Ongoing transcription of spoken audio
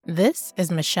This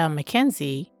is Michelle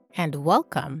McKenzie, and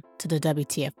welcome to the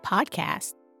WTF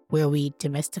podcast, where we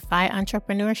demystify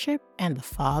entrepreneurship and the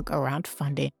fog around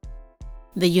funding.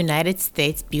 The United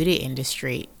States beauty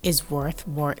industry is worth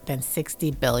more than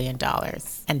 $60 billion,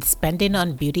 and spending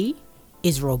on beauty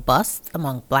is robust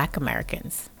among Black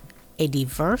Americans, a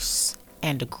diverse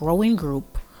and growing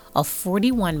group of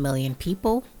 41 million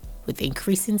people with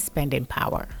increasing spending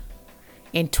power.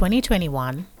 In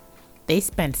 2021, they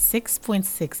spent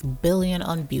 $6.6 billion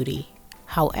on beauty.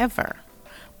 However,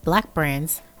 Black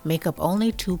brands make up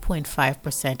only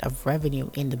 2.5% of revenue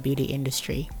in the beauty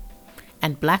industry,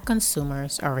 and Black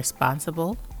consumers are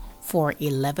responsible for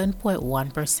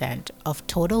 11.1% of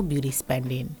total beauty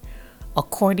spending,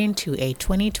 according to a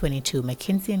 2022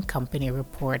 McKinsey & Company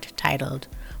report titled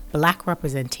Black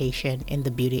Representation in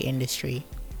the Beauty Industry.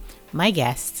 My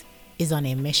guest is on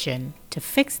a mission to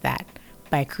fix that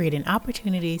by creating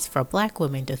opportunities for Black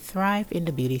women to thrive in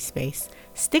the beauty space.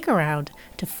 Stick around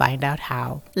to find out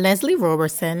how. Leslie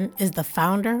Roberson is the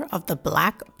founder of the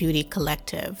Black Beauty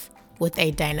Collective, with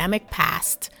a dynamic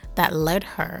past that led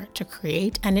her to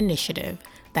create an initiative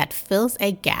that fills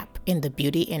a gap in the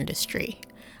beauty industry.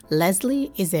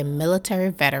 Leslie is a military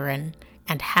veteran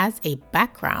and has a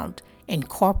background in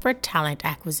corporate talent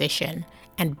acquisition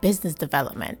and business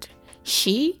development.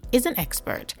 She is an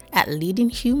expert at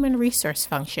leading human resource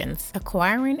functions,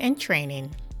 acquiring and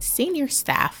training senior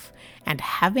staff, and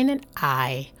having an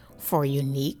eye for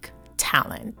unique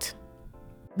talent.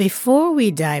 Before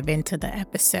we dive into the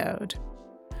episode,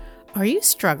 are you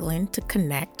struggling to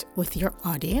connect with your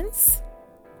audience?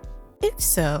 If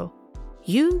so,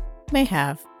 you may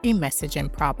have a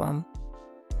messaging problem.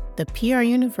 The PR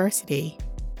University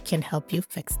can help you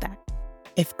fix that.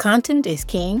 If content is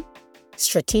king,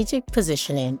 strategic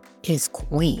positioning is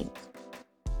queen.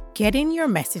 Getting your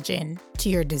messaging to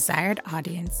your desired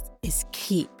audience is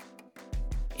key.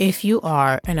 If you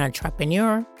are an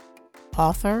entrepreneur,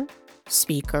 author,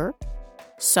 speaker,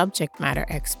 subject matter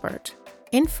expert,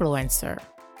 influencer,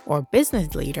 or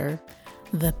business leader,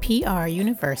 the PR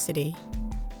University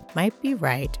might be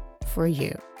right for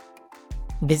you.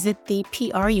 Visit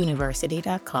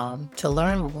thepruniversity.com to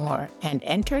learn more and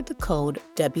enter the code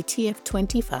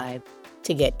WTF25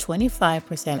 to get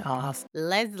 25% off.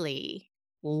 Leslie,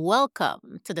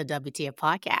 welcome to the WTF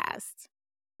podcast.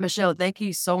 Michelle, thank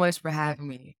you so much for having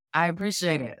me. I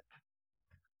appreciate it.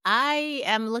 I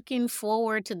am looking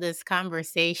forward to this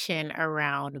conversation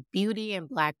around beauty and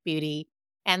Black beauty.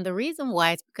 And the reason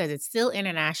why is because it's still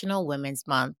International Women's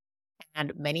Month.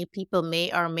 And many people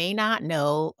may or may not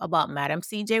know about Madam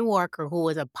C.J. Walker, who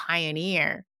was a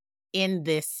pioneer in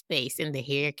this space, in the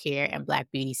hair care and Black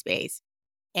beauty space.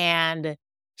 And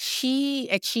she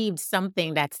achieved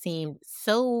something that seemed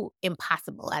so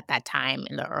impossible at that time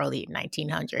in the early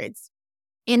 1900s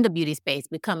in the beauty space,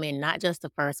 becoming not just the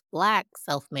first Black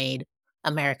self-made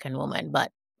American woman,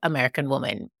 but American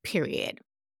woman, period.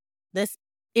 This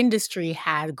industry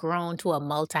has grown to a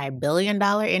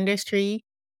multi-billion-dollar industry,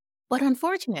 but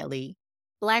unfortunately,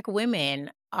 Black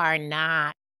women are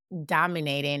not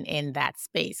dominating in that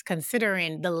space,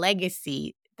 considering the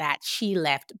legacy that she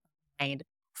left behind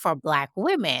for Black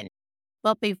women.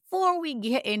 But before we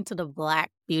get into the Black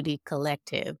Beauty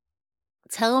Collective,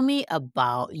 tell me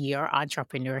about your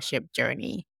entrepreneurship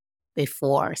journey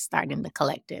before starting the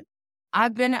collective.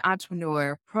 I've been an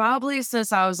entrepreneur probably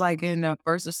since I was like in the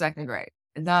first or second grade.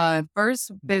 The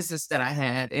first business that I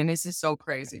had, and this is so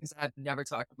crazy because I've never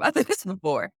talked about this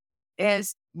before,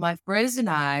 is my friends and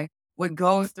I would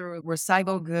go through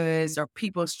recycled goods or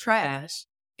people's trash,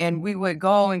 and we would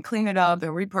go and clean it up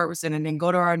and repurpose it and then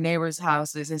go to our neighbors'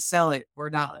 houses and sell it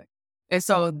for $1. And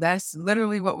so that's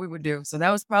literally what we would do. So that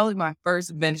was probably my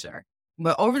first venture.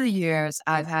 But over the years,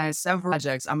 I've had several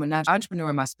projects. I'm an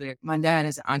entrepreneur myself. My dad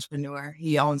is an entrepreneur.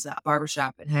 He owns a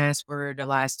barbershop and has for the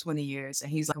last 20 years. And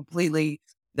he's completely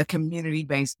the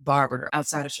community-based barber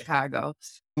outside of Chicago.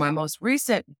 My most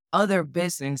recent other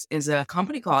business is a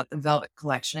company called the Velvet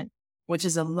Collection, which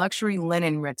is a luxury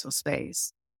linen rental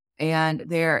space. And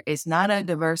there is not a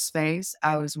diverse space.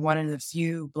 I was one of the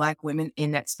few Black women in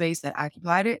that space that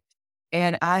occupied it.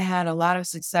 And I had a lot of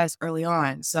success early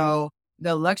on. So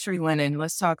the luxury linen,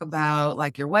 let's talk about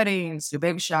like your weddings, your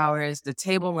baby showers, the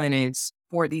table linens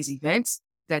for these events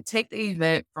that take the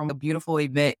event from a beautiful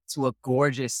event to a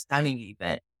gorgeous, stunning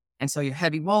event. And so your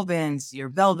heavy wovens, your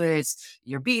velvets,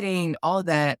 your beading, all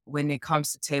that when it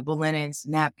comes to table linens,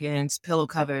 napkins, pillow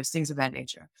covers, things of that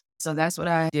nature. So that's what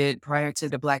I did prior to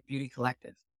the Black Beauty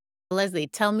Collective. Leslie,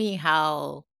 tell me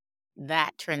how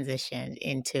that transitioned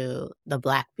into the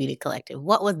Black Beauty Collective.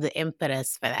 What was the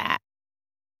impetus for that?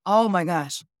 Oh my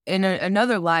gosh. in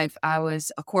another life, I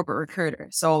was a corporate recruiter.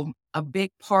 So a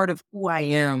big part of who I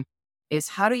am is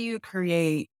how do you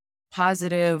create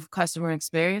positive customer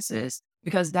experiences?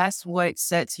 Because that's what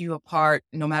sets you apart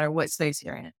no matter what space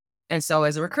you're in. And so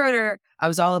as a recruiter, I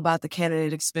was all about the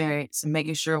candidate experience and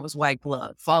making sure it was white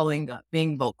glove, following up,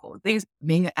 being vocal, things,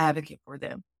 being an advocate for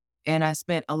them. And I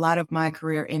spent a lot of my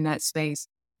career in that space,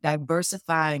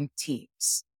 diversifying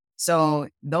teams. So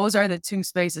those are the two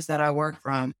spaces that I work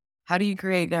from. How do you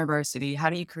create diversity? How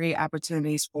do you create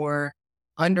opportunities for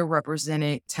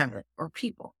underrepresented talent or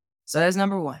people? So that's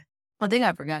number one. I think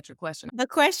I forgot your question. The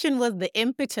question was the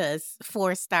impetus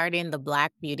for starting the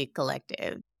Black Beauty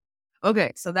Collective.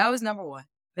 Okay, so that was number one.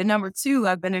 Then number two,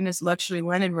 I've been in this luxury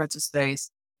linen rental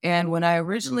space. And when I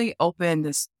originally opened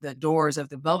the doors of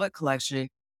the Velvet Collection,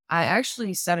 I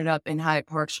actually set it up in Hyde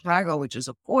Park, Chicago, which is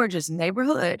a gorgeous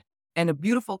neighborhood and a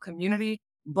beautiful community.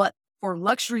 But for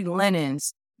luxury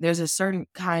linens, there's a certain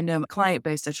kind of client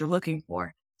base that you're looking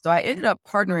for. So I ended up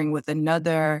partnering with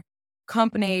another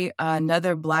company,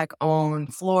 another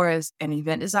Black-owned florist and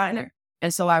event designer.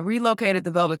 And so I relocated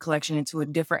the Velvet Collection into a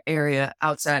different area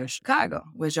outside of Chicago,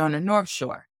 which on the North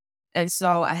Shore. And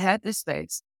so I had this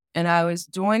space and I was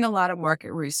doing a lot of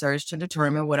market research to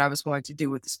determine what I was going to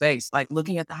do with the space, like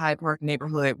looking at the Hyde Park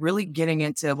neighborhood, really getting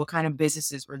into what kind of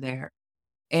businesses were there.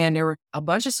 And there were a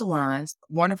bunch of salons,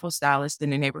 wonderful stylists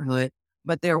in the neighborhood,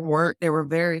 but there were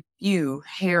very few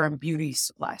hair and beauty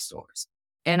supply stores.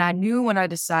 And I knew when I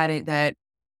decided that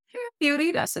hair and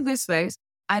beauty, that's a good space.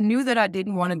 I knew that I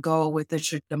didn't want to go with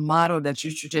the model that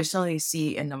you traditionally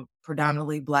see in the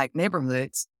predominantly Black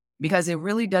neighborhoods because it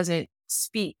really doesn't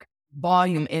speak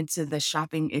volume into the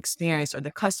shopping experience or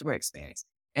the customer experience.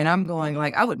 And I'm going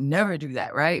like, I would never do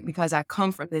that, right? Because I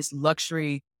come from this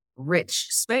luxury, rich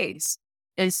space.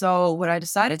 And so what I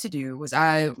decided to do was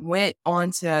I went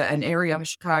onto an area of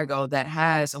Chicago that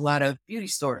has a lot of beauty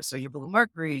stores. So your Blue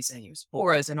Mercury's and your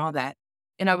Sephora's and all that.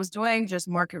 And I was doing just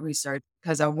market research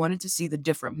because I wanted to see the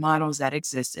different models that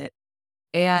existed.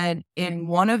 And in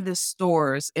one of the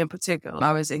stores in particular,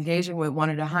 I was engaging with one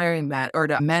of the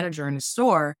the manager in the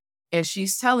store, and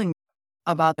she's telling me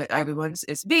about that everyone's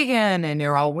is vegan and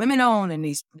they're all women owned and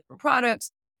these different products.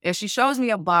 And she shows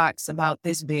me a box about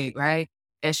this big, right?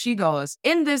 And she goes,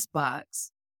 in this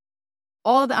box,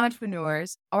 all the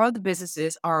entrepreneurs, all the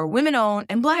businesses are women owned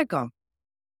and Black owned.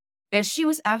 And she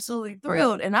was absolutely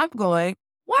thrilled. And I'm going,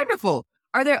 wonderful.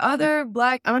 Are there other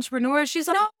Black entrepreneurs? She's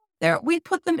like, no, we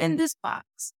put them in this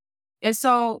box. And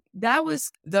so that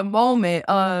was the moment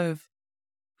of,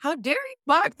 how dare you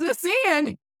box this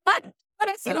in? But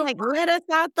I said, Like, let us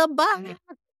out the box.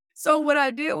 So what I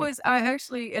did was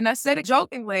and I said it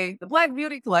jokingly, the Black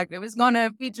Beauty Collective is going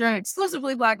to feature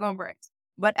exclusively Black-owned brands.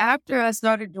 But after I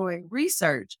started doing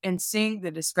research and seeing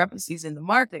the discrepancies in the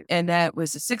market, and that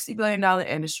was a $60 billion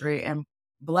industry and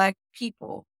Black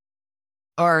people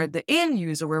are the end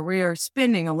user where we are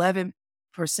spending 11%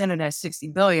 of that 60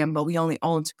 billion, but we only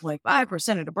own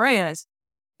 2.5% of the brands.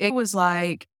 It was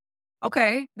like,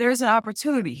 okay, there's an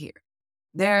opportunity here.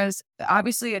 There's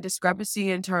obviously a discrepancy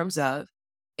in terms of,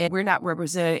 and we're not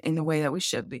represented in the way that we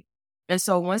should be. And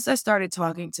so once I started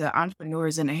talking to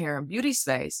entrepreneurs in the hair and beauty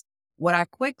space, what I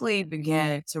quickly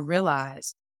began to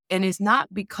realize, and it's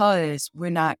not because we're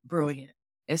not brilliant.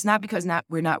 It's not because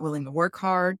we're not willing to work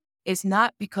hard. It's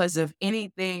not because of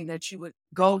anything that you would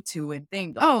go to and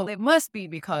think, oh, it must be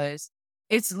because.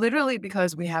 It's literally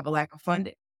because we have a lack of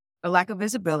funding, a lack of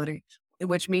visibility,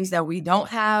 which means that we don't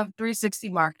have 360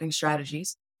 marketing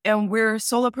strategies and we're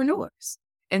solopreneurs.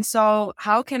 And so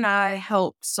how can I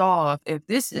help solve, if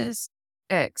this is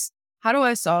X, how do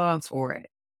I solve for it?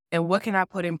 And what can I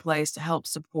put in place to help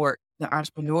support the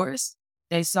entrepreneurs?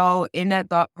 And so in that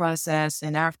thought process,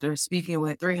 and after speaking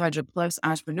with 300 plus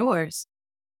entrepreneurs,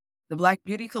 the Black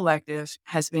Beauty Collective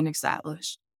has been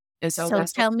established. And so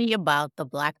tell me about the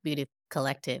Black Beauty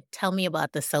Collective. Tell me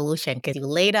about the solution, because you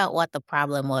laid out what the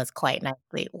problem was quite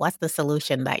nicely. What's the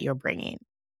solution that you're bringing?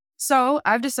 So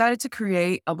I've decided to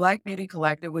create a Black Beauty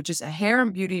Collective, which is a hair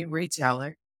and beauty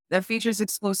retailer that features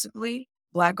exclusively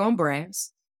Black-owned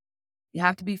brands. You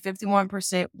have to be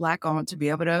 51% Black-owned to be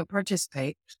able to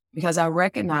participate, because I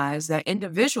recognize that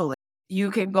individually you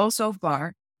can go so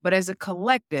far, but as a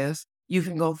collective, you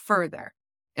can go further.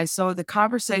 And so the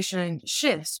conversation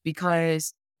shifts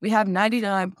because we have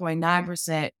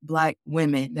 99.9% Black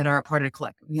women that are a part of the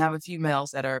collective. We have a few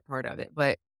males that are a part of it,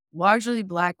 but largely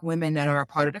Black women that are a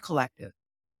part of the collective.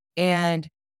 And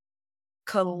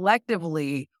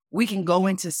collectively, we can go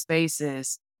into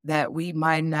spaces that we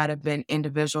might not have been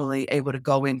individually able to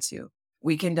go into.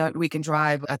 We can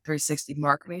drive a 360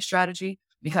 marketing strategy.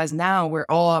 because now we're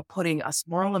all putting a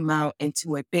small amount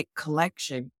into a big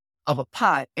collection of a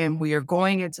pot, and we are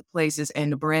going into places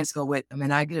and the brands go with them.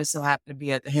 And I just so happen to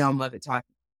be at the helm of it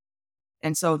talking.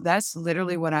 And so that's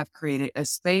literally what I've created, a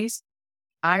space,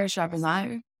 iron sharpens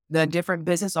iron. The different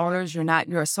business owners, you're a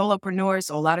solopreneur.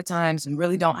 So a lot of times you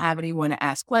really don't have anyone to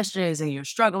ask questions and you're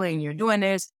struggling, you're doing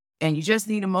this and you just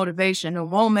need a motivation, a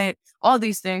moment, all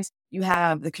these things. You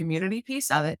have the community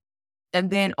piece of it. And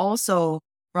then also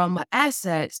from the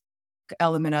assets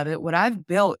element of it, what I've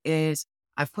built is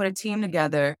I've put a team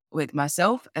together with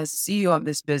myself as CEO of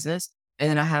this business. And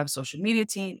then I have a social media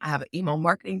team. I have an email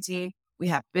marketing team. We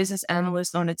have business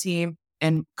analysts on the team.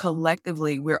 And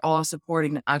collectively, we're all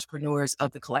supporting the entrepreneurs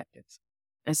of the collective.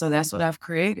 And so that's what I've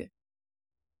created,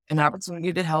 an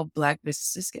opportunity to help Black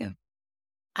businesses scale.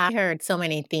 I heard so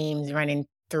many themes running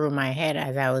through my head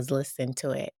as I was listening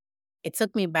to it. It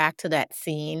took me back to that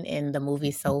scene in the movie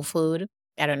Soul Food.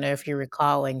 I don't know if you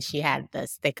recall when she had the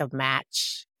stick of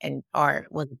match and or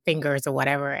with fingers or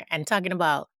whatever, and talking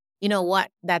about, what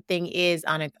that thing is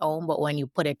on its own, but when you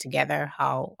put it together,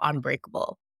 how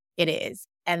unbreakable it is.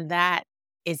 And that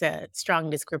is a strong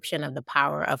description of the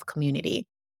power of community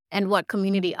and what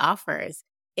community offers.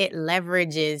 It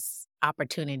leverages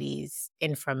opportunities,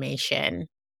 information,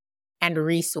 and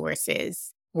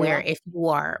resources where Yeah. if you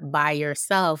are by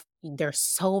yourself, there's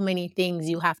so many things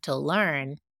you have to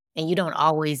learn and you don't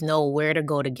always know where to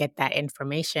go to get that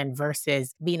information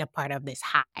versus being a part of this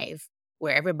hive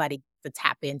where everybody gets to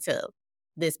tap into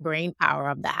this brain power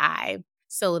of the hive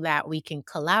so that we can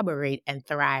collaborate and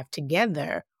thrive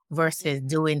together versus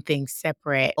doing things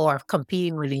separate or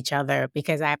competing with each other,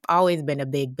 because I've always been a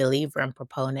big believer and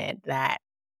proponent that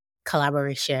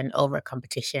collaboration over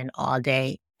competition all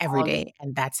day, every All day. day.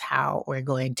 And that's how we're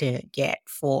going to get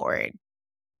forward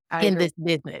I in agree. this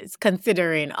business,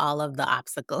 considering all of the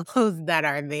obstacles that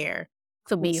are there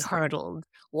to be It's- hurdled.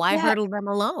 Why Yeah, hurdle them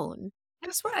alone?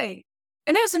 that's right.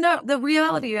 And there's enough. The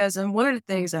reality is, and one of the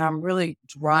things that I'm really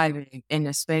driving in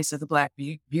the space of the Black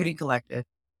Beauty Collective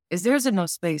is there's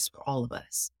enough space for all of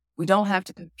us. We don't have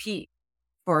to compete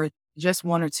for just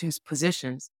one or two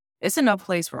positions. It's enough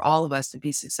place for all of us to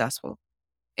be successful.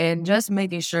 And just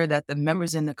making sure that the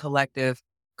members in the collective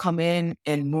come in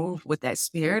and move with that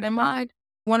spirit in mind.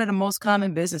 One of the most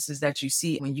common businesses that you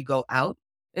see when you go out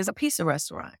is a pizza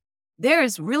restaurant. There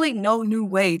is really no new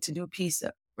way to do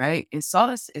pizza, right? It's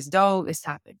sauce, it's dough, it's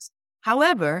toppings.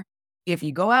 However, if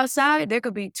you go outside, there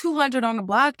could be 200 on the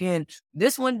block and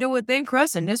this one do a thin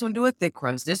crust and this one do a thick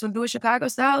crust. This one do a Chicago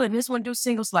style and this one do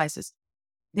single slices.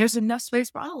 There's enough space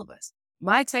for all of us.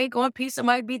 My take on pizza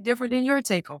might be different than your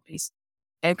take on pizza,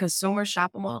 and consumers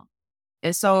shop them all.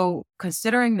 And so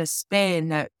considering the span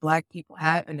that Black people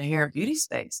have in the hair and beauty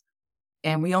space,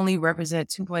 and we only represent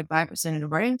 2.5% of the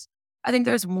brands, I think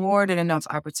there's more than enough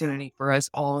opportunity for us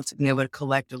all to be able to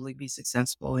collectively be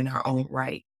successful in our own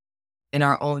right, in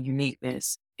our own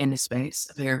uniqueness in the space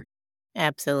of hair.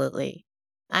 Absolutely.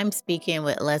 I'm speaking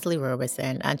with Leslie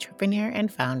Roberson, entrepreneur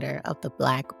and founder of the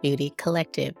Black Beauty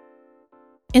Collective.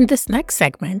 In this next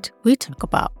segment, we talk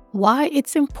about why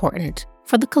it's important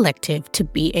for the collective to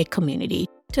be a community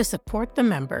to support the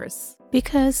members.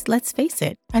 Because let's face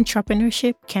it,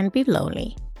 entrepreneurship can be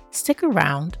lonely. Stick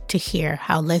around to hear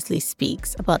how Leslie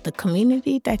speaks about the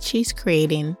community that she's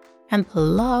creating and the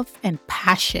love and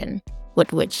passion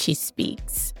with which she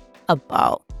speaks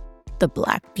about the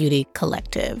Black Beauty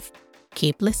Collective.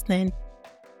 Keep listening.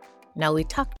 Now, we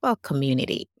talked about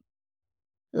community.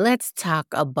 Let's talk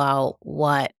about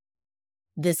what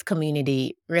this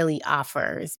community really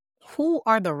offers. Who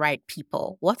are the right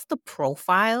people? What's the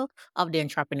profile of the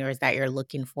entrepreneurs that you're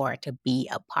looking for to be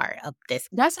a part of this?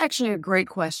 That's actually a great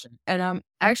question. And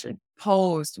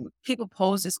people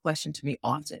pose this question to me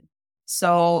often.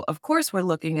 So, of course, we're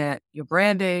looking at your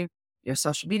branding, your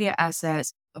social media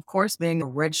assets, of course, being a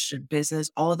registered business,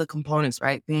 all of the components,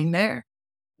 right? Being there.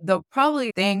 The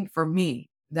probably thing for me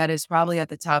that is probably at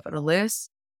the top of the list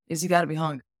is you got to be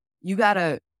hungry. You got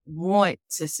to want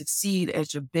to succeed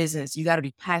at your business. You got to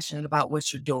be passionate about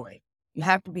what you're doing. You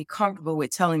have to be comfortable with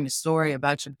telling the story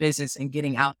about your business and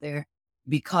getting out there,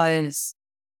 because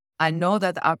I know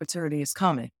that the opportunity is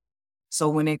coming. So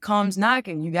when it comes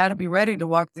knocking, you got to be ready to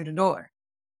walk through the door.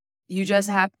 You just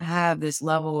have to have this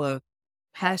level of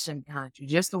passion behind you.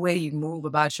 Just the way you move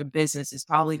about your business is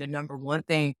probably the number one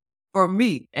thing for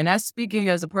me. And that's speaking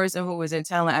as a person who was in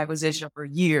talent acquisition for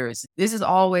years. This is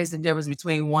always the difference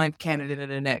between one candidate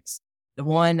and the next. The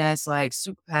one that's like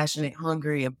super passionate,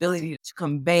 hungry, ability to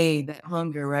convey that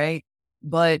hunger, right?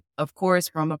 But of course,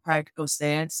 from a practical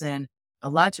stance and a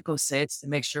logical sense, to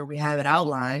make sure we have it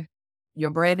outlined, your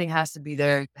branding has to be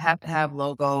there. You have to have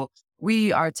logo.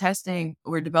 we are testing,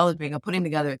 we're developing or putting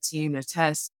together a team to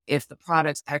test if the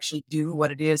products actually do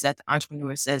what it is that the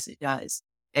entrepreneur says it does.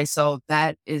 And so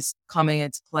that is coming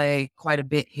into play quite a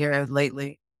bit here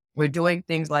lately. We're doing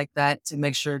things like that to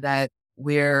make sure that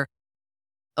we're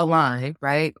aligned,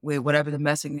 right, with whatever the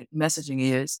messaging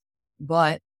is.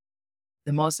 But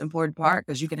the most important part,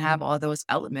 because you can have all those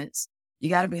elements, you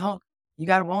got to be hungry. You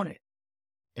got to want it.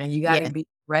 And you got to Yeah. be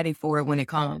ready for it when it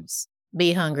comes.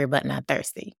 Be hungry, but not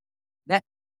thirsty. That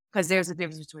because there's a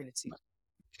difference between the two.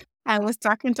 I was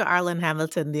talking to Arlen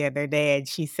Hamilton the other day, and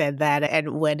she said that,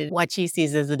 and what she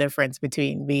sees as the difference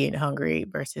between being hungry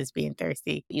versus being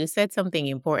thirsty. You said something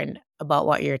important about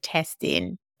what you're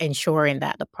testing, ensuring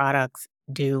that the products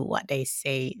do what they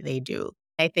say they do.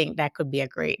 I think that could be a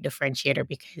great differentiator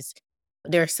because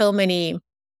there are so many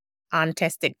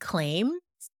untested claims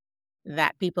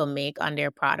that people make on their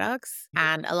products,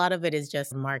 and a lot of it is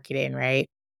just marketing, right?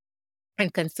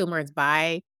 And consumers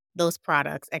buy those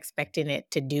products expecting it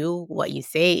to do what you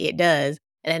say it does,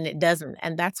 and then it doesn't.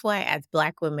 And that's why as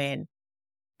Black women,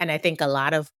 and I think a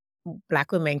lot of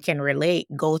Black women can relate,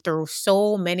 go through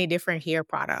so many different hair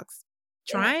products,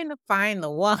 Yeah. trying to find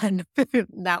the one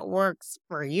that works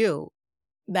for you,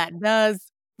 that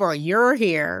does for your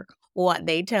hair what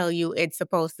they tell you it's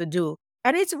supposed to do.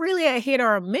 And it's really a hit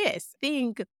or a miss. I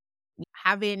think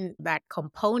having that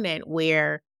component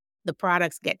where the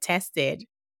products get tested,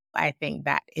 I think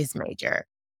that is major.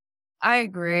 I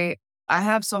agree. I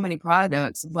have so many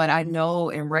products, but I know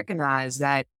and recognize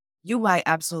that you might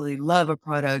absolutely love a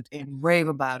product and rave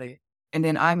about it. And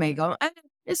then I may go,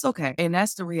 it's okay. And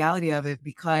that's the reality of it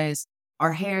because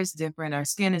our hair is different, our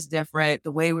skin is different,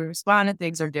 the way we respond to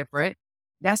things are different.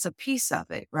 That's a piece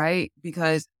of it, right?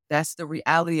 Because that's the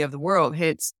reality of the world.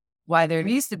 Hence why there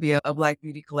needs to be a Black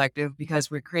Beauty Collective because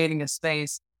we're creating a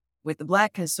space with the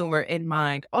Black consumer in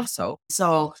mind also.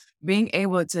 So being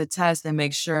able to test and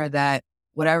make sure that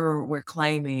whatever we're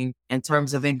claiming in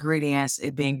terms of ingredients,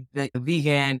 it being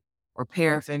vegan or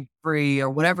paraffin free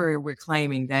or whatever we're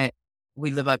claiming, that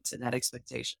we live up to that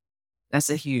expectation. That's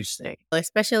a huge thing.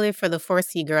 Especially for the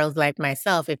 4C girls like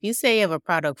myself. If you say you have a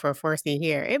product for 4C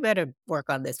hair, it better work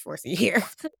on this 4C hair,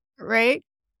 right?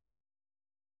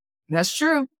 That's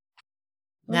true.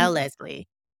 Now, Leslie,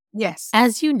 Yes.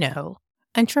 as you know,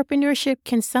 entrepreneurship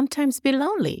can sometimes be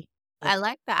lonely. I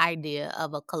like the idea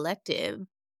of a collective.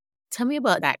 Tell me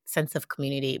about that sense of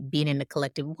community, being in the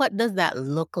collective. What does that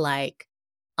look like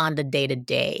on the day to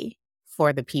day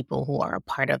for the people who are a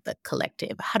part of the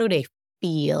collective? How do they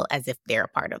feel as if they're a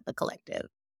part of the collective?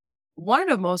 One of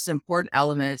the most important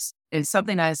elements and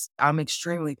something I'm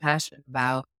extremely passionate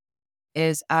about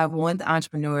is I want the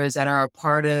entrepreneurs that are a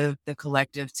part of the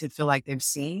collective to feel like they've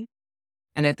seen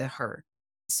and that they're heard.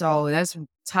 So that's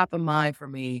top of mind for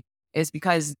me is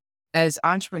because as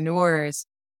entrepreneurs,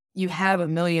 you have a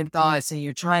million thoughts and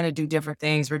you're trying to do different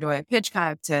things. We're doing pitch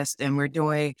contests and we're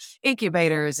doing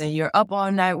incubators and you're up all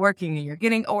night working and you're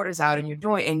getting orders out and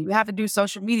and you have to do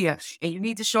social media and you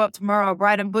need to show up tomorrow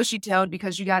bright and bushy tailed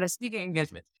because you got a speaking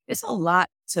engagement. It's a lot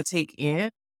to take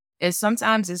in. And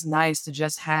sometimes it's nice to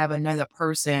just have another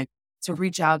person to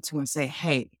reach out to and say,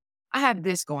 hey, I have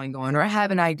this going on, or I have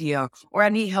an idea, or I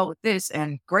need help with this.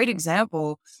 And great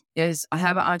example is I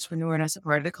have an entrepreneur that's a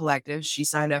part of the collective. She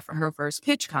signed up for her first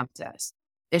pitch contest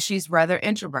and she's rather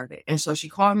introverted. And so she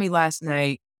called me last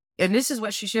night and this is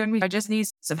what she shared with me. I just need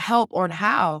some help on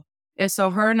how. And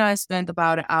so her and I spent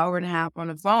about an hour and a half on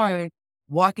the phone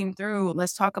walking through,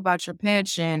 let's talk about your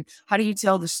pitch and how do you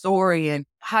tell the story and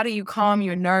how do you calm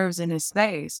your nerves in this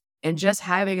space? And just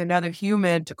having another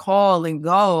human to call and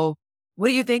go, what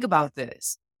do you think about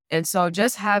this? And so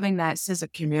just having that sense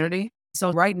of community.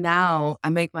 So right now, I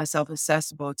make myself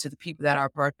accessible to the people that are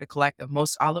part of the collective.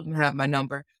 Most all of them have my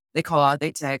number. They call out,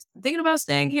 they text. I'm thinking about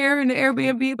staying here in the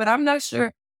Airbnb, but I'm not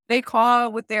sure. They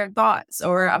call with their thoughts,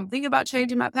 or I'm thinking about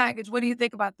changing my package. What do you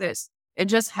think about this? And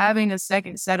just having a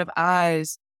second set of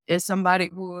eyes is somebody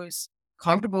who is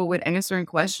comfortable with answering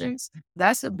questions.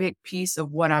 That's a big piece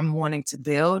of what I'm wanting to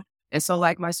build. And so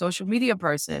like my social media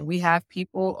person, we have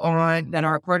people on that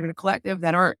are a part of the collective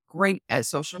that aren't great at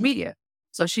social media.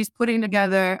 So she's putting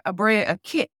together a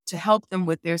kit to help them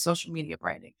with their social media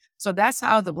branding. So that's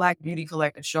how the Black Beauty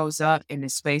Collective shows up in the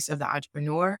space of the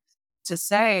entrepreneur to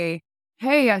say,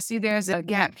 hey, I see there's a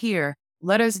gap here.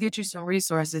 Let us get you some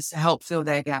resources to help fill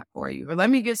that gap for you. Or let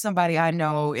me get somebody I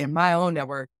know in my own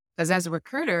network. Because as a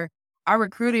recruiter, I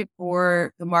recruited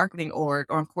for the marketing org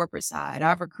on corporate side.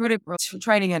 I've recruited for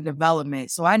training and development.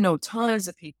 So I know tons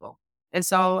of people. And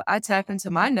so I tap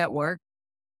into my network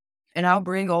and I'll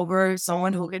bring over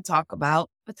someone who can talk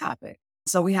about the topic.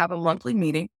 So we have a monthly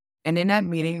meeting And in that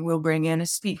meeting, we'll bring in a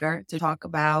speaker to talk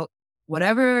about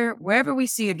wherever we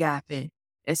see a gap in.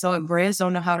 And so if brands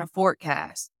don't know how to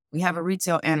forecast, we have a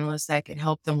retail analyst that can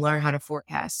help them learn how to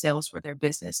forecast sales for their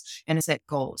business and set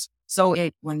goals. So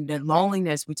when the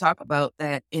loneliness, we talk about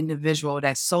that individual,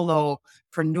 that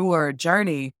solopreneur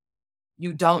journey,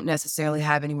 you don't necessarily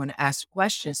have anyone to ask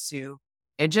questions to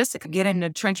and just to get in the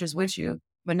trenches with you.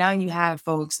 But now you have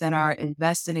folks that are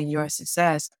invested in your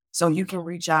success so you can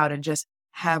reach out and just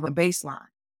have a baseline.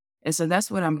 And so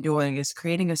that's what I'm doing, is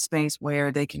creating a space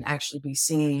where they can actually be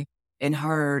seen and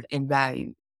heard and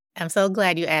valued. I'm so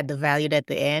glad you add the valued at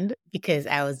the end, because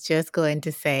I was just going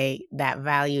to say that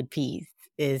valued piece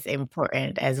is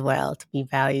important as well, to be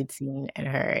valued, seen, and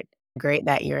heard. Great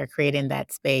that you're creating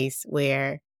that space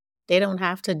where they don't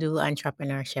have to do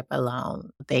entrepreneurship alone.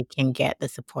 They can get the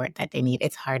support that they need.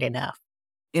 It's hard enough.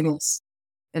 It is.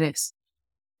 It is.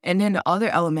 And then the other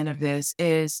element of this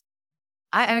is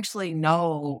I actually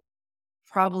know,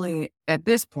 probably at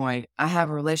this point, I have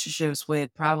relationships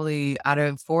with probably, out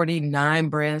of 49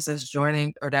 brands that's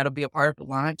joining or that'll be a part of the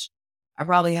launch, I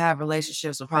probably have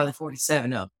relationships with probably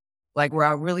 47 of them, like where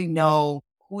I really know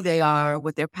who they are,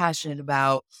 what they're passionate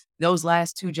about. Those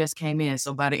last two just came in.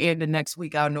 So by the end of next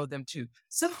week, I'll know them too.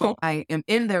 So I am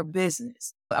in their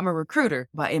business. I'm a recruiter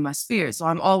in my sphere. So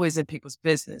I'm always in people's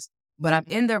business, but I'm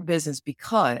in their business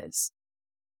because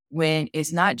when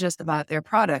it's not just about their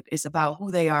product, it's about who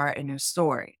they are and their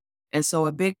story. And so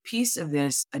a big piece of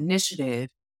this initiative,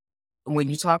 when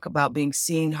you talk about being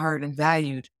seen, heard, and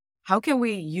valued, how can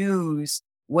we use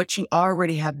what you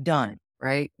already have done,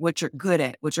 right? What you're good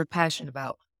at, what you're passionate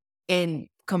about, and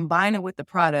combine it with the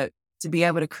product to be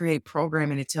able to create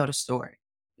programming to tell the story,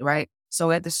 right?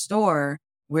 So at the store,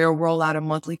 we'll roll out a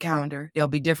monthly calendar. There'll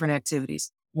be different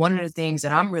activities. One of the things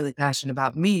that I'm really passionate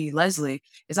about, me, Leslie,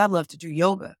 is I love to do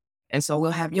yoga. And so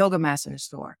we'll have yoga mats in the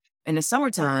store. In the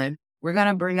summertime, we're going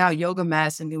to bring out yoga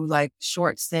mats and do like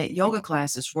short set yoga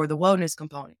classes for the wellness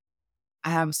component. I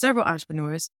have several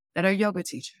entrepreneurs that are yoga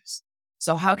teachers.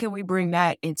 So how can we bring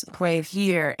that into play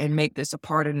here and make this a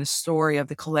part of the story of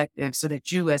the collective so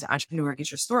that you as an entrepreneur get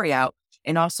your story out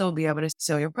and also be able to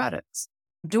sell your products?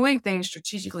 Doing things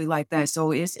strategically like that,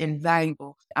 so it's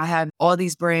invaluable. I have all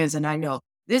these brands and I know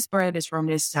this brand is from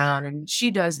this town and she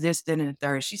does this, then, and the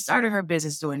third. She started her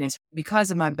business doing this.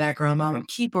 Because of my background, I'm a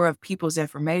keeper of people's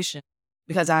information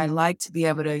because I like to be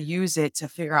able to use it to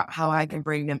figure out how I can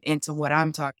bring them into what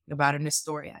I'm talking about in this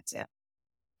story I tell.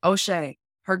 O'Shea,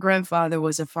 her grandfather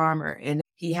was a farmer and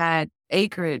he had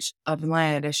acreage of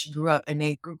land as she grew up, and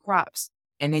they grew crops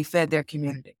and they fed their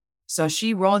community. So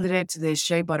she rolled it into this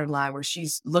shea butter line where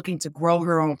she's looking to grow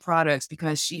her own products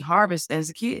because she harvested as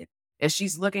a kid. And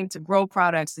she's looking to grow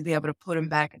products to be able to put them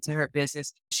back into her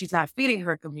business. She's not feeding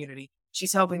her community.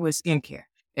 She's helping with skincare.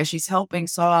 And she's helping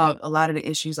solve a lot of the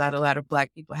issues that a lot of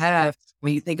Black people have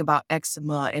when you think about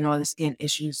eczema and all the skin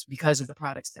issues because of the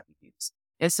products that we use.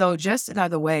 And so just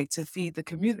another way to feed the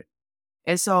community.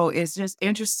 And so it's just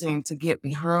interesting to get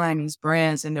behind these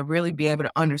brands and to really be able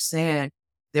to understand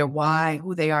their why,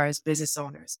 who they are as business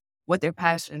owners, what they're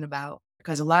passionate about.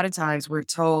 Because a lot of times we're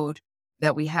told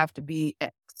that we have to be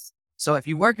X. So if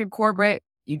you work in corporate,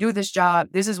 you do this job,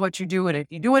 this is what you do. And if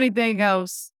you do anything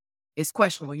else, it's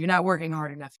questionable. You're not working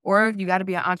hard enough. Or you got to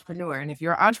be an entrepreneur. And if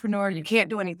you're an entrepreneur, you can't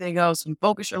do anything else and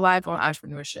focus your life on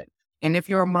entrepreneurship. And if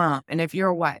you're a mom and if you're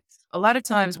a wife, a lot of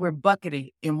times we're bucketed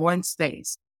in one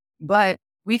space, but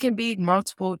we can be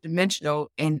multiple dimensional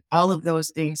and all of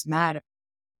those things matter.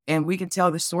 And we can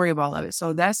tell the story of all of it.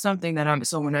 So that's something that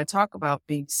so when I talk about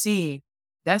being seen,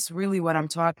 that's really what I'm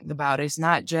talking about. It's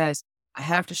not just, I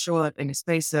have to show up in the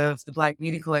space of the Black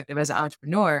Beauty Collective as an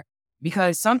entrepreneur,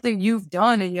 because something you've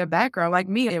done in your background, like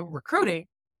me in recruiting,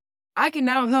 I can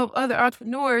now help other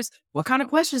entrepreneurs. What kind of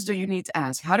questions do you need to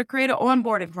ask? How to create an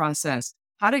onboarding process?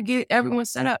 How to get everyone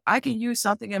set up? I can use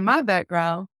something in my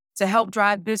background to help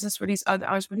drive business for these other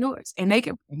entrepreneurs, and they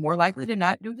can more likely than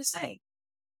not do the same.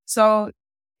 So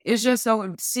it's just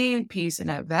so seeing piece and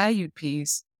that valued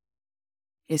piece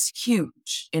is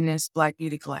huge in this Black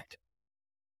Beauty Collective.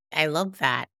 I love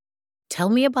that. Tell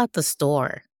me about the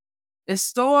store. The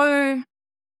store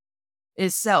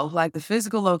itself, like the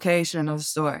physical location of the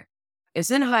store, it's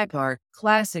in Hyde Park,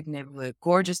 classic neighborhood,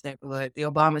 gorgeous neighborhood. The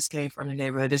Obamas came from the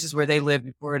neighborhood. This is where they lived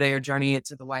before they are journeying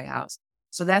into the White House.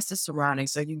 So that's the surrounding.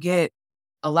 So you get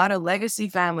a lot of legacy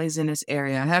families in this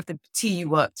area. I have to tee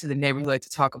you up to the neighborhood to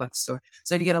talk about the store.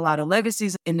 So you get a lot of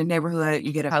legacies in the neighborhood.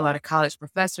 You get a lot of college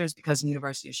professors because the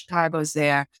University of Chicago is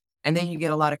there. And then you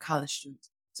get a lot of college students.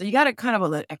 So you got a kind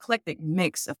of an eclectic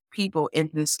mix of people in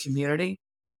this community.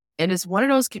 And it's one of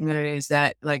those communities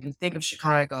that, like, you think of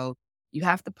Chicago, you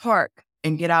have the park,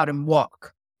 and get out and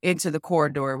walk into the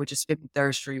corridor, which is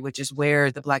 53rd Street, which is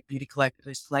where the Black Beauty Collective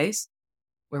is placed.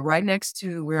 We're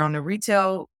on the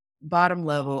retail bottom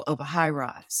level of a high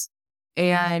rise.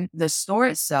 And the store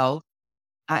itself,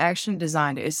 I actually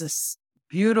designed it. It's a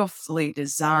beautifully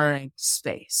designed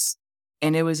space.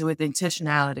 And it was with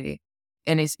intentionality.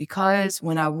 And it's because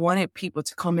when I wanted people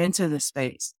to come into the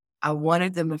space, I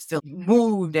wanted them to feel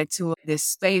moved into this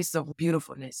space of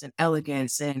beautifulness and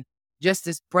elegance and just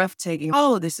this breathtaking,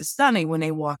 oh, this is stunning when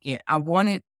they walk in. I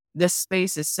wanted the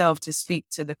space itself to speak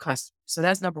to the customer. So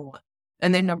that's number one.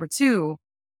 And then number two,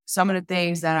 some of the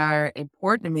things that are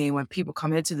important to me when people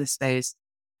come into the space,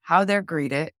 how they're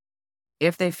greeted,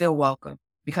 if they feel welcome.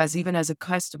 Because even as a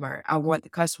customer, I want the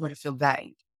customer to feel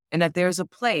valued and that there's a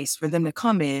place for them to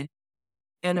come in.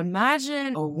 And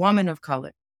imagine a woman of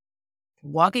color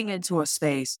walking into a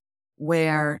space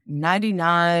where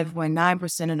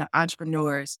 99.9% of the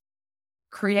entrepreneurs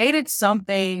created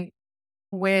something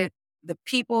with the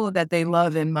people that they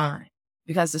love in mind.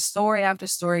 Because the story after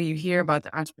story you hear about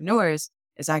the entrepreneurs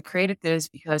is I created this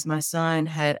because my son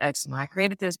had eczema. I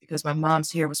created this because my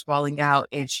mom's hair was falling out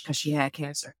because she had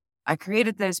cancer. I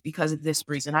created this because of this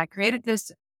reason. I created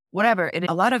this, whatever. And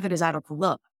a lot of it is out of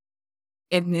love.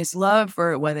 And it's love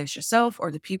for whether it's yourself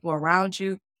or the people around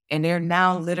you. And they're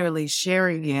now literally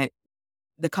sharing it,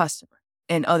 the customer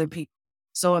and other people.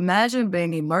 So imagine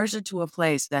being immersed into a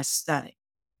place that's stunning,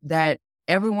 that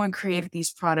everyone created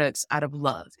these products out of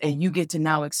love, and you get to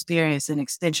now experience an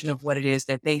extension of what it is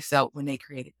that they felt when they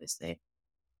created this thing.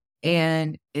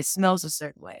 And it smells a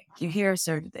certain way. You hear a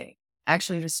certain thing.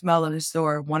 Actually, the smell of the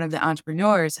store, one of the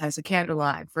entrepreneurs has a candle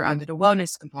line for under the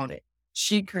wellness component.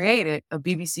 She created a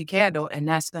BBC candle, and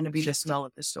that's going to be the smell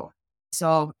of the store.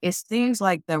 So it's things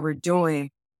like that we're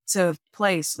doing to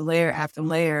place layer after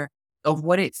layer of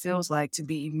what it feels like to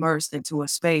be immersed into a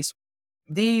space.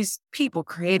 These people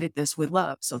created this with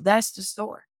love. So that's the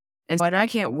store. And I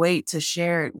can't wait to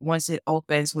share it once it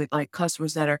opens with like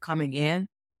customers that are coming in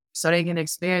so they can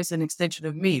experience an extension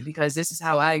of me, because this is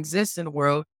how I exist in the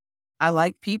world. I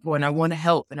like people and I want to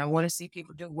help and I want to see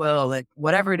people do well and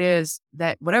whatever it is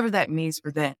whatever that means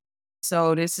for them.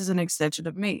 So this is an extension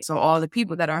of me. So all the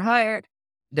people that are hired,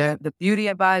 the beauty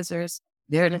advisors,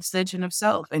 they're an extension of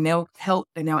self, and they'll help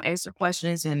and they'll answer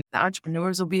questions, and the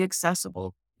entrepreneurs will be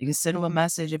accessible. You can send them a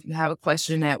message if you have a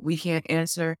question that we can't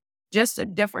answer. Just a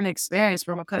different experience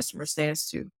from a customer stance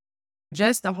too.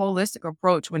 Just a holistic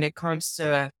approach when it comes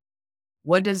to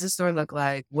what does the store look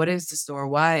like? What is the store?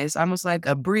 Why? It's almost like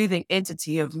a breathing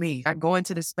entity of me. I go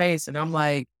into the space and I'm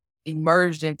like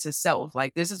immersed into self.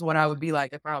 Like this is what I would be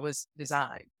like if I was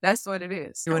designed. That's what it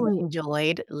is. I really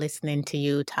enjoyed listening to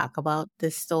you talk about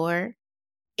this store.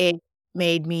 It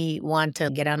made me want to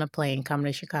get on a plane, come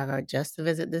to Chicago just to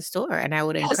visit the store. And I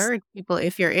would Yes. encourage people,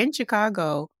 if you're in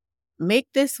Chicago, make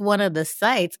this one of the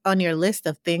sites on your list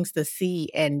of things to see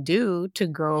and do to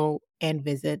go and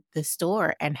visit the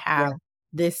store and have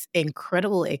this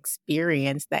incredible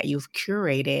experience that you've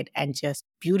curated and just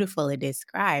beautifully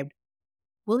described.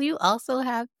 Will you also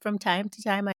have from time to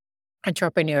time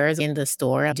entrepreneurs in the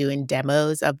store doing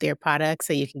demos of their products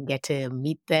so you can get to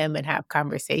meet them and have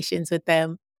conversations with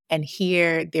them and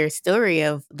hear their story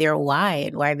of their why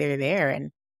and why they're there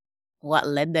and what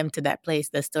led them to that place?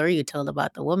 The story you told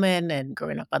about the woman and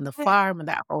growing up on the farm and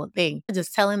that whole thing.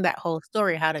 Just telling that whole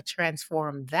story, how to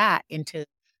transform that into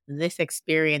this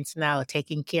experience now,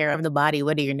 taking care of the body,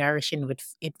 whether you're nourishing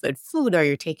it with food or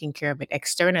you're taking care of it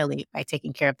externally by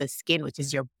taking care of the skin, which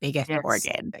is your biggest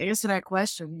organ. To answer that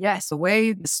question, yes. The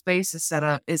way the space is set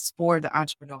up is for the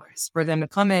entrepreneurs, for them to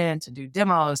come in, to do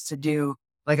demos, to do,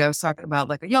 like I was talking about,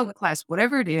 like a yoga class,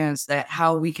 whatever it is, that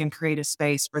how we can create a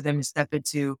space for them to step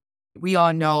into. We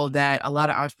all know that a lot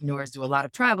of entrepreneurs do a lot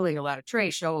of traveling, a lot of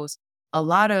trade shows, a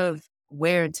lot of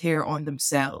wear and tear on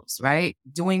themselves, right?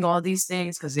 Doing all these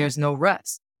things because there's no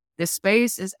rest. This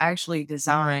space is actually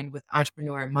designed with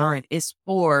entrepreneur in mind. It's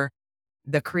for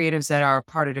the creatives that are a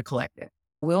part of the collective.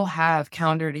 We'll have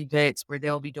calendared events where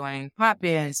they'll be doing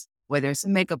pop-ins, whether it's a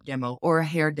makeup demo or a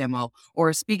hair demo or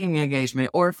a speaking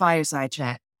engagement or a fireside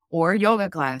chat or a yoga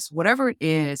class, whatever it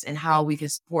is, and how we can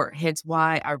support. Hence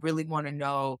why I really want to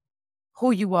know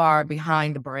who you are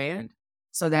behind the brand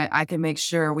so that I can make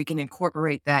sure we can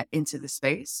incorporate that into the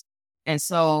space. And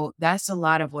so that's a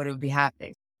lot of what would be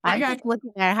happening. I got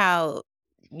looking at how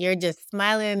you're just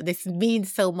smiling. This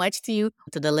means so much to you.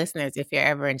 To the listeners, if you're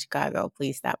ever in Chicago,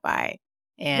 please stop by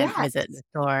and visit the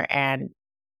store and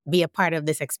be a part of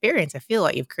this experience. I feel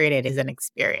what you've created is an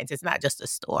experience. It's not just a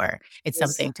store. It's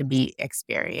something to be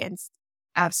experienced.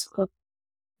 Absolutely.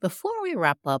 Before we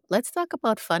wrap up, let's talk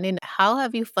about funding. How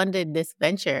have you funded this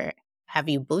venture? Have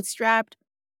you bootstrapped?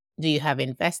 Do you have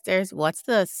investors? What's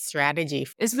the strategy?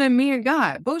 It's been me and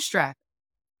God, bootstrap.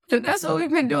 So that's what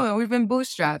we've been doing. We've been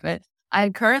bootstrapping. I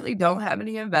currently don't have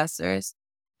any investors.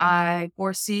 I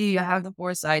have the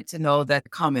foresight to know that they're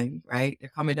coming, right? They're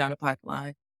coming down the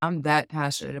pipeline. I'm that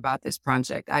passionate about this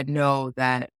project. I know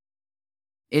that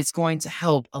it's going to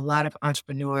help a lot of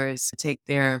entrepreneurs take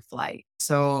their flight.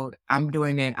 So I'm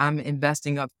doing it. I'm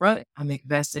investing up front. I'm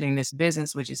investing in this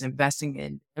business, which is investing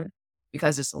in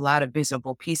because there's a lot of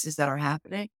visible pieces that are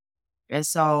happening. And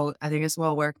so I think it's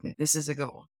well worth it. This is a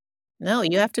good one. No,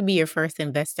 you have to be your first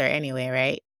investor anyway,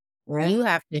 right? Right? You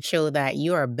have to show that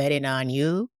you are betting on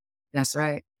you That's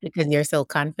right. because you're so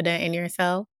confident in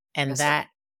yourself. And That's right. that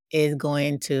is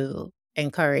going to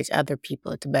encourage other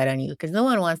people to bet on you because no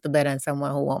one wants to bet on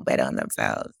someone who won't bet on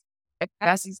themselves.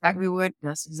 That's exactly what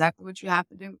you have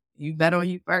to do. You bet on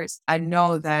you first. I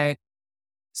know that.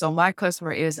 So my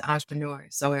customer is an entrepreneur.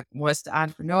 So if once the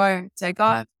entrepreneur take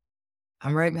off,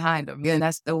 I'm right behind them. And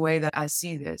that's the way that I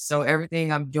see this. So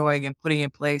everything I'm doing and putting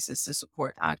in place is to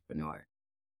support the entrepreneur.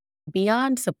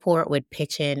 Beyond support with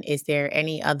pitching, is there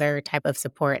any other type of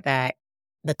support that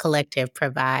the collective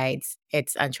provides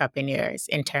its entrepreneurs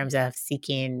in terms of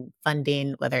seeking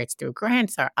funding, whether it's through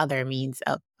grants or other means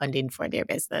of funding for their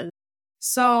business?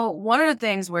 So one of the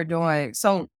things we're doing,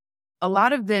 so a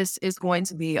lot of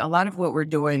what we're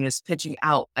doing is pitching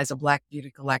out as a Black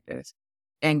beauty collective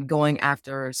and going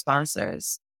after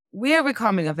sponsors. We are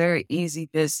becoming a very easy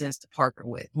business to partner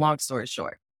with. Long story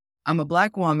short, I'm a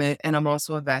Black woman and I'm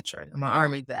also a veteran. I'm an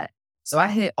Army vet. So I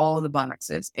hit all the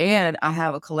boxes and I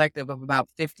have a collective of about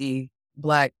 50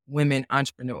 Black women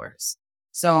entrepreneurs.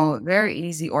 So very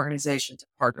easy organization to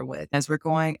partner with as we're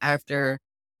going after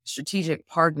strategic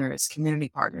partners, community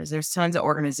partners. There's tons of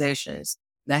organizations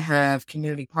that have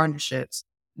community partnerships.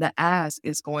 The ask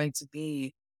is going to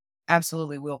be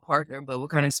absolutely we'll partner, but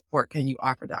what kind of support can you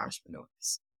offer to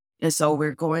entrepreneurs? And so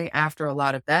we're going after a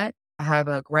lot of that. I have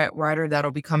a grant writer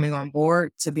that'll be coming on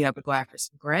board to be able to go after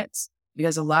some grants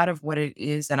because a lot of what it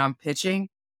is that I'm pitching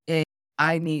is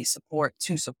I need support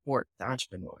to support the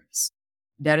entrepreneurs.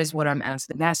 That is what I'm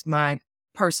asking. That's my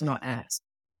personal ask.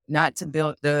 Not to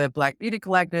build the Black Beauty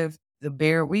Collective. The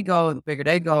bigger we go, the bigger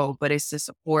they go, but it's to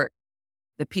support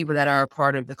the people that are a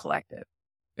part of the collective.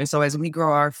 And so as we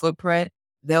grow our footprint,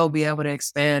 they'll be able to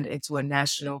expand into a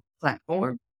national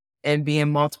platform and be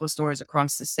in multiple stores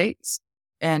across the states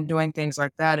and doing things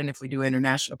like that. And if we do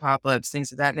international pop-ups,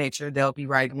 things of that nature, they'll be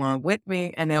right along with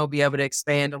me and they'll be able to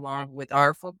expand along with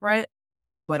our footprint.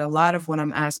 But a lot of what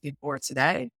I'm asking for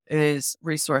today is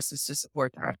resources to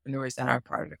support the entrepreneurs that are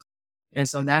part of the collective. And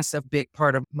so that's a big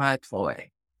part of my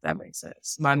ploy. That makes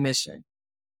sense. My mission.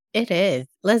 It is.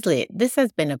 Leslie, this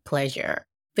has been a pleasure.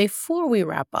 Before we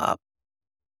wrap up,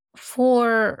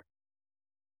 for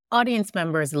audience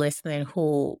members listening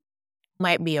who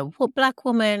might be a Black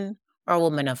woman or a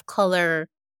woman of color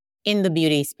in the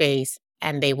beauty space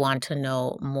and they want to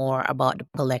know more about the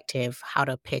collective, how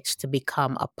to pitch to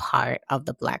become a part of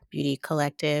the Black Beauty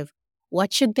Collective,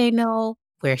 what should they know?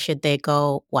 Where should they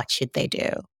go? What should they do?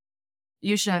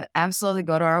 You should absolutely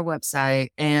go to our website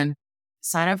and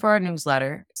sign up for our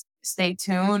newsletter. Stay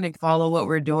tuned and follow what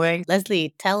we're doing.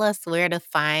 Leslie, tell us where to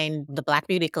find the Black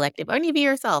Beauty Collective or even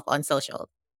yourself on social.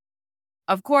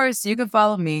 Of course, you can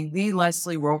follow me, the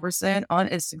Leslie Roberson, on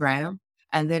Instagram.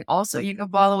 And then also you can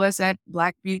follow us at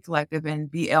Black Beauty Collective and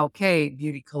BLK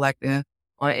Beauty Collective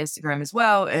on Instagram as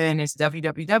well. And it's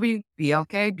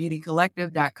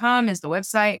www.blkbeautycollective.com is the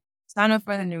website. Sign up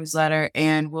for the newsletter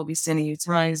and we'll be sending you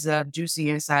tons of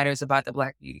juicy insiders about the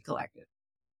Black Beauty Collective.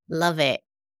 Love it.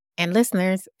 And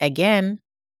listeners, again,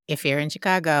 if you're in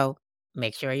Chicago,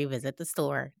 make sure you visit the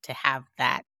store to have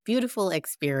that beautiful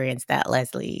experience that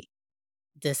Leslie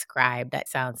described. That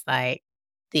sounds like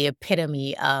the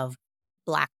epitome of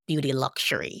Black beauty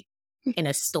luxury in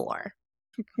a store.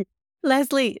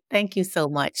 Leslie, thank you so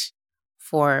much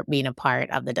for being a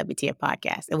part of the WTF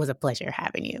podcast. It was a pleasure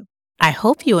having you. I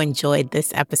hope you enjoyed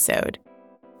this episode.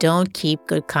 Don't keep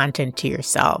good content to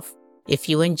yourself. If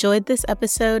you enjoyed this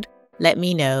episode, let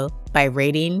me know by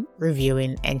rating,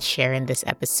 reviewing, and sharing this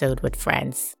episode with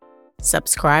friends.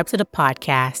 Subscribe to the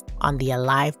podcast on the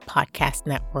Alive Podcast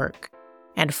Network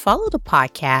and follow the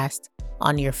podcast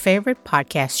on your favorite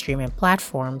podcast streaming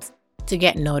platforms to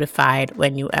get notified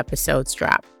when new episodes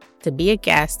drop. To be a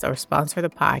guest or sponsor the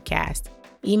podcast,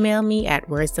 email me at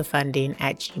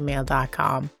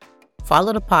wordsthefunding@gmail.com.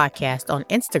 Follow the podcast on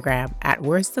Instagram at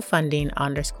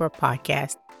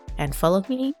wordsthefunding_podcast and follow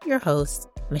me, your host,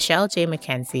 Michelle J.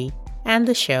 McKenzie, and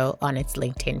the show on its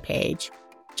LinkedIn page.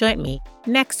 Join me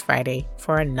next Friday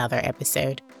for another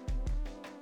episode.